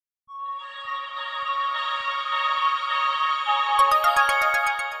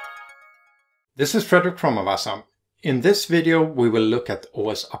This is Frederick from Avassa. In this video, we will look at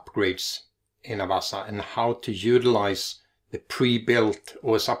OS upgrades in Avassa and how to utilize the pre-built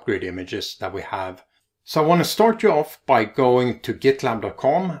OS upgrade images that we have. So I want to start you off by going to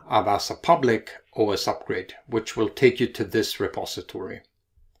gitlab.com, Avassa public OS upgrade, which will take you to this repository.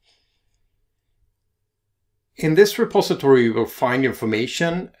 In this repository, you will find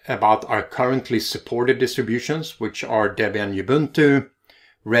information about our currently supported distributions, which are Debian Ubuntu,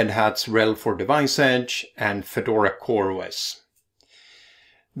 Red Hat's RHEL for Device Edge, and Fedora CoreOS.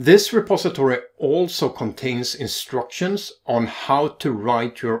 This repository also contains instructions on how to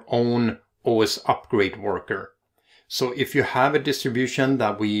write your own OS upgrade worker. So if you have a distribution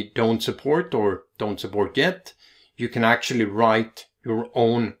that we don't support or don't support yet, you can actually write your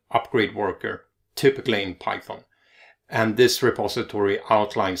own upgrade worker, typically in Python. And this repository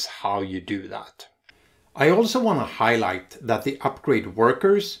outlines how you do that. I also want to highlight that the upgrade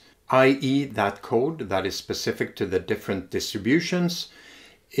workers, i.e. that code that is specific to the different distributions,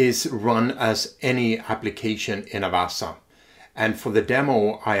 is run as any application in Avassa. And for the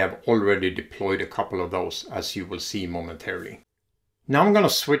demo, I have already deployed a couple of those, as you will see momentarily. Now I'm going to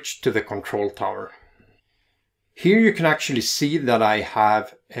switch to the control tower. Here you can actually see that I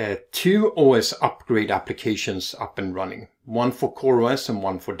have two OS upgrade applications up and running, one for CoreOS and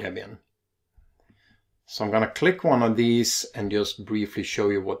one for Debian. So I'm going to click one of these and just briefly show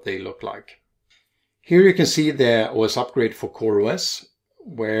you what they look like. Here you can see the OS upgrade for CoreOS,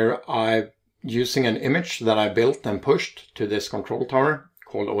 where I'm using an image that I built and pushed to this control tower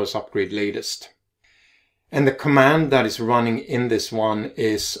called OS upgrade latest. And the command that is running in this one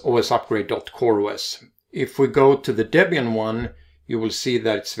is osupgrade.coreos. If we go to the Debian one, you will see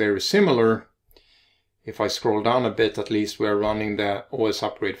that it's very similar. If I scroll down a bit, at least we're running the OS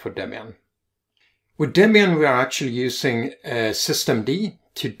upgrade for Debian. With Debian, we are actually using systemd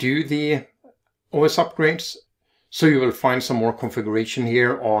to do the OS upgrades. So you will find some more configuration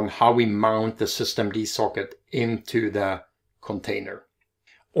here on how we mount the systemd socket into the container.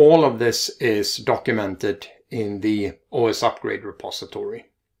 All of this is documented in the OS upgrade repository.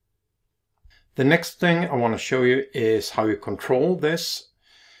 The next thing I want to show you is how you control this.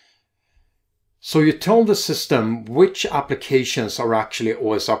 So you tell the system which applications are actually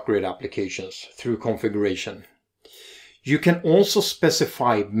OS upgrade applications through configuration. You can also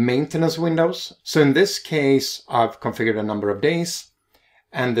specify maintenance windows. So in this case, I've configured a number of days,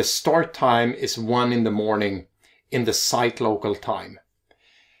 and the start time is 1 in the morning in the site local time.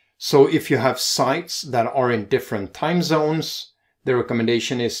 So if you have sites that are in different time zones, the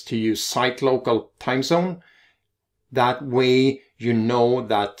recommendation is to use site local time zone. That way you know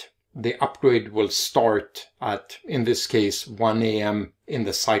that the upgrade will start at, in this case, 1 a.m. in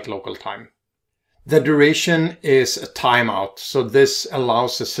the site local time. The duration is a timeout, so this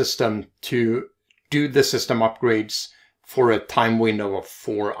allows the system to do the system upgrades for a time window of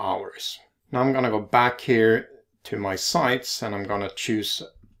 4 hours. Now I'm going to go back here to my sites and I'm going to choose,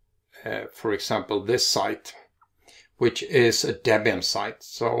 for example, this site, which is a Debian site.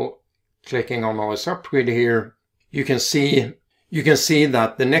 So clicking on OS upgrade here, you can see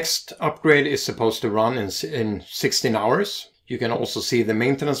that the next upgrade is supposed to run in 16 hours. You can also see the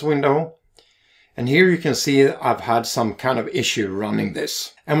maintenance window. And here you can see I've had some kind of issue running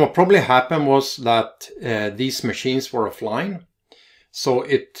this. And what probably happened was that these machines were offline. So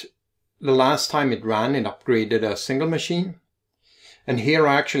the last time it ran, it upgraded a single machine. And here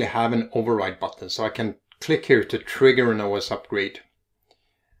I actually have an override button. So I can click here to trigger an OS upgrade.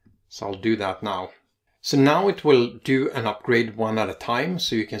 So I'll do that now. So now it will do an upgrade one at a time.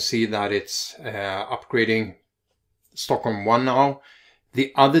 So you can see that it's upgrading Stockholm 1 now.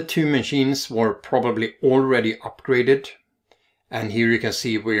 The other two machines were probably already upgraded. And here you can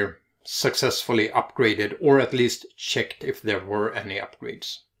see we're successfully upgraded, or at least checked if there were any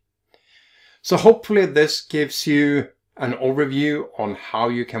upgrades. So hopefully this gives you an overview on how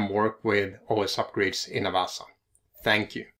you can work with OS upgrades in Avassa. Thank you.